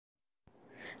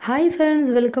Hi friends,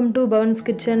 welcome to Bhavan's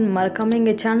Kitchen. மறக்காம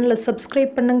எங்க சேனலை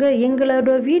சப்ஸ்கிரைப் பண்ணுங்க.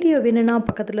 எங்களோட வீடியோ வேணும்னா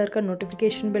பக்கத்துல இருக்க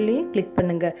நோட்டிஃபிகேஷன் பெல்லையும் கிளிக்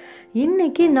பண்ணுங்க.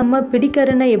 இன்னைக்கு நம்ம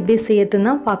பிடிக்கரனை எப்படி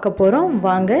செய்யறதுன்னு பார்க்க போறோம்.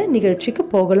 வாங்க நிகழ்ச்சிக்கு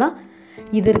போகலாம்.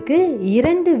 இதற்கு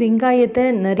 2 வெங்காயத்தை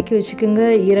நறுக்கி வச்சுக்கோங்க,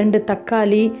 2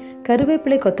 தக்காளி,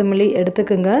 கருவேப்பிலை, கொத்தமல்லி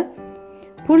எடுத்துக்கோங்க.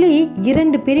 புளி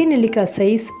 2 பெரிய நெல்லிக்காய்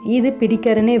சைஸ், இது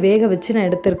பிடிக்கரனை வேக வச்சு நான்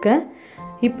எடுத்திருக்கேன்.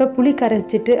 இப்போ புளி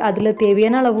கரைச்சிட்டு அதில்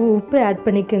தேவையான அளவு உப்பு ஆட்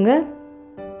பண்ணிக்கோங்க.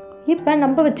 இப்போ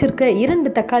நம்ம வச்சுருக்க 2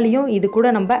 தக்காளியும் இது கூட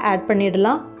நம்ம ஆட்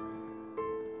பண்ணிடலாம்.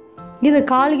 இது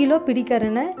 1/4 கிலோ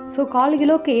பிடிக்கரனை, ஸோ 1/4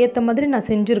 கிலோவுக்கு ஏற்ற மாதிரி நான்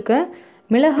செஞ்சுருக்கேன்.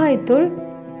 மிளகாய்த்தூள்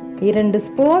 2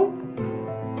 ஸ்பூன்,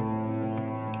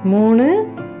 3,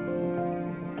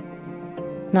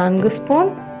 4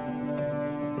 ஸ்பூன்,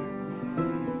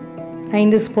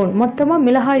 5 ஸ்பூன், மொத்தமாக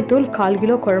மிளகாய்த்தூள் 1/4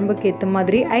 கிலோ குழம்புக்கு ஏற்ற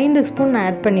மாதிரி 5 ஸ்பூன் நான்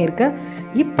ஆட் பண்ணியிருக்கேன்.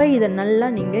 இப்போ இதை நல்லா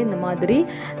நீங்கள் இந்த மாதிரி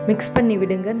மிக்ஸ் பண்ணி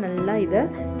விடுங்க, நல்லா இதை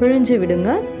பிழிஞ்சு விடுங்க.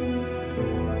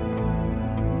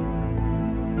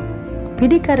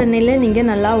 பிடிக்கரணையில் நீங்கள்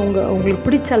நல்லா உங்களுக்கு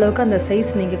பிடிச்ச அளவுக்கு அந்த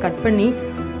சைஸ் நீங்கள் கட் பண்ணி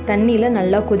தண்ணியில்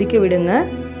நல்லா கொதிக்க விடுங்க.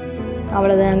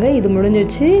 அவ்வளோதாங்க, இது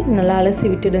முடிஞ்சிச்சு. நல்லா அலசி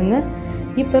விட்டுடுங்க.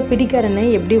 இப்போ பிடிக்கரனை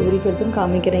எப்படி உரிக்கிறதுன்னு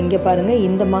காமிக்கிறேன். இங்கே பாருங்கள்,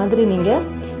 இந்த மாதிரி நீங்கள்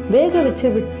வேக வச்சு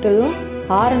விட்டதும்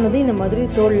ஆறுனதும் இந்த மாதிரி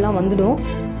தோல்லாம் வந்துடும்.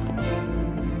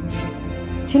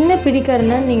 சின்ன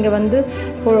பிடிக்கரனை நீங்கள்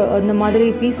இந்த மாதிரி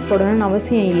பீஸ் போடணும்னு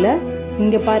அவசியம் இல்லை.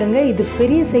 இங்கே பாருங்கள், இது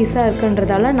பெரிய சைஸாக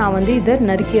இருக்குன்றதால நான் இதை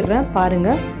நறுக்கிடுறேன்.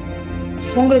 பாருங்கள்,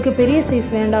 உங்களுக்கு பெரிய சைஸ்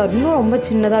வேண்டாம், இன்னும் ரொம்ப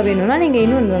சின்னதாக வேணும்னா நீங்கள்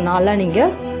இன்னும் இந்த நாளாக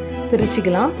நீங்கள்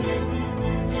பிரிச்சுக்கலாம்.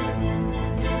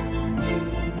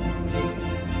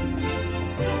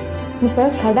 இப்போ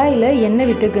கடாயில் எண்ணெய்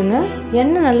விட்டுக்குங்க.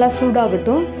 எண்ணெய் நல்லா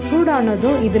சூடாகட்டும்.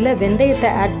 சூடானதும் இதில் வெந்தயத்தை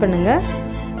ஆட் பண்ணுங்கள்.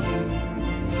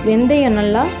 வெந்தயம்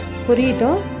நல்லா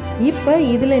பொரியட்டும். இப்போ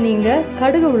இதில் நீங்கள்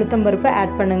கடுகு, உளுத்தம்பருப்பை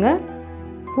ஆட் பண்ணுங்கள்.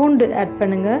 பூண்டு ஆட்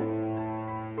பண்ணுங்கள்.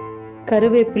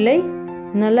 கருவேப்பிலை,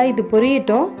 நல்லா இது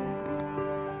பொரியட்டும்.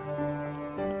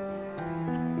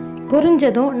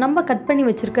 பொரிஞ்சதும் நம்ம கட் பண்ணி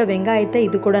வச்சுருக்க வெங்காயத்தை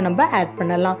இது கூட நம்ம ஆட்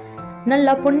பண்ணலாம்.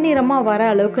 நல்லா பொன்னிறமாக வர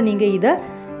அளவுக்கு நீங்கள் இதை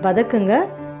வதக்குங்க.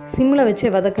 சிம்மில் வச்சு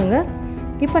வதக்குங்க.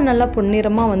 இப்போ நல்லா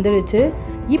பொன்னிறமாக வந்துடுச்சு.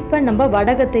 இப்போ நம்ம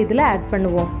வடகத்தை இதில் ஆட்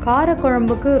பண்ணுவோம்.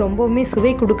 காரக்குழம்புக்கு ரொம்பவுமே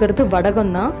சுவை கொடுக்கறது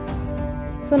வடகம் தான்.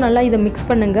 ஸோ நல்லா இதை மிக்ஸ்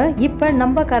பண்ணுங்கள். இப்போ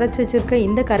நம்ம கரைச்சி வச்சுருக்க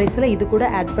இந்த கரைசலை இது கூட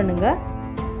ஆட் பண்ணுங்கள்.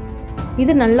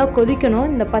 இது நல்லா கொதிக்கணும்.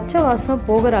 இந்த பச்சை வாசம்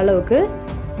போகிற அளவுக்கு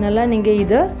நல்லா நீங்கள்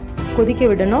இதை கொதிக்க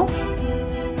விடணும்.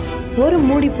 ஒரு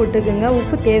மூடி போட்டுக்குங்க.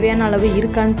 உப்பு தேவையான அளவு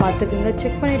இருக்கான்னு பார்த்துக்குங்க.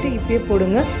 செக் பண்ணிவிட்டு இப்பயே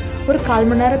போடுங்க. ஒரு 1/4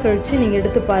 மணி நேரம் கழித்து நீங்கள்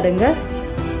எடுத்து பாருங்கள்.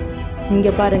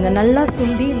 இங்கே பாருங்கள், நல்லா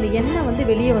சுண்டி இந்த எண்ணெய்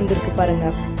வெளியே வந்திருக்கு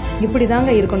பாருங்கள். இப்படி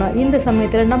தாங்க இருக்கணும். இந்த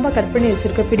சமயத்தில் நம்ம கட் பண்ணி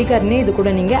வச்சுருக்க பிடிக்கரணையை இது கூட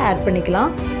நீங்கள் ஆட்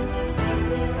பண்ணிக்கலாம்.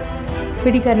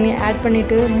 பிடிக்கரணையை ஆட்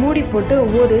பண்ணிவிட்டு மூடி போட்டு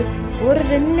ஒரு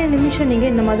 2 நிமிஷம்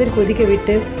நீங்கள் இந்த மாதிரி கொதிக்க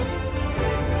விட்டு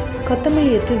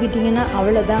கொத்தமல்லியை தூக்கிட்டிங்கன்னா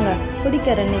அவ்வளோதாங்க,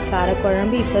 பிடிக்கரணை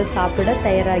காரக்குழம்பு இப்போ சாப்பிட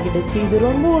தயாராகிடுச்சு. இது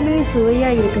ரொம்பவுமே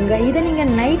சுவையாக இருக்குங்க. இதை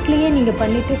நீங்கள் நைட்லேயே நீங்கள்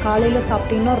பண்ணிவிட்டு காலையில்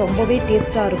சாப்பிட்டீங்கன்னா ரொம்பவே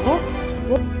டேஸ்ட்டாக இருக்கும்.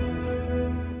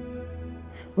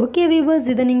 ஓகே வீவர்ஸ்,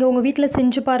 இதை நீங்கள் உங்கள் வீட்டில்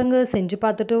செஞ்சு பாருங்கள். செஞ்சு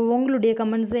பார்த்துட்டு உங்களுடைய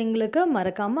கமெண்ட்ஸை எங்களுக்கு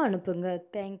மறக்காமல் அனுப்புங்க.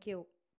 தேங்க்யூ.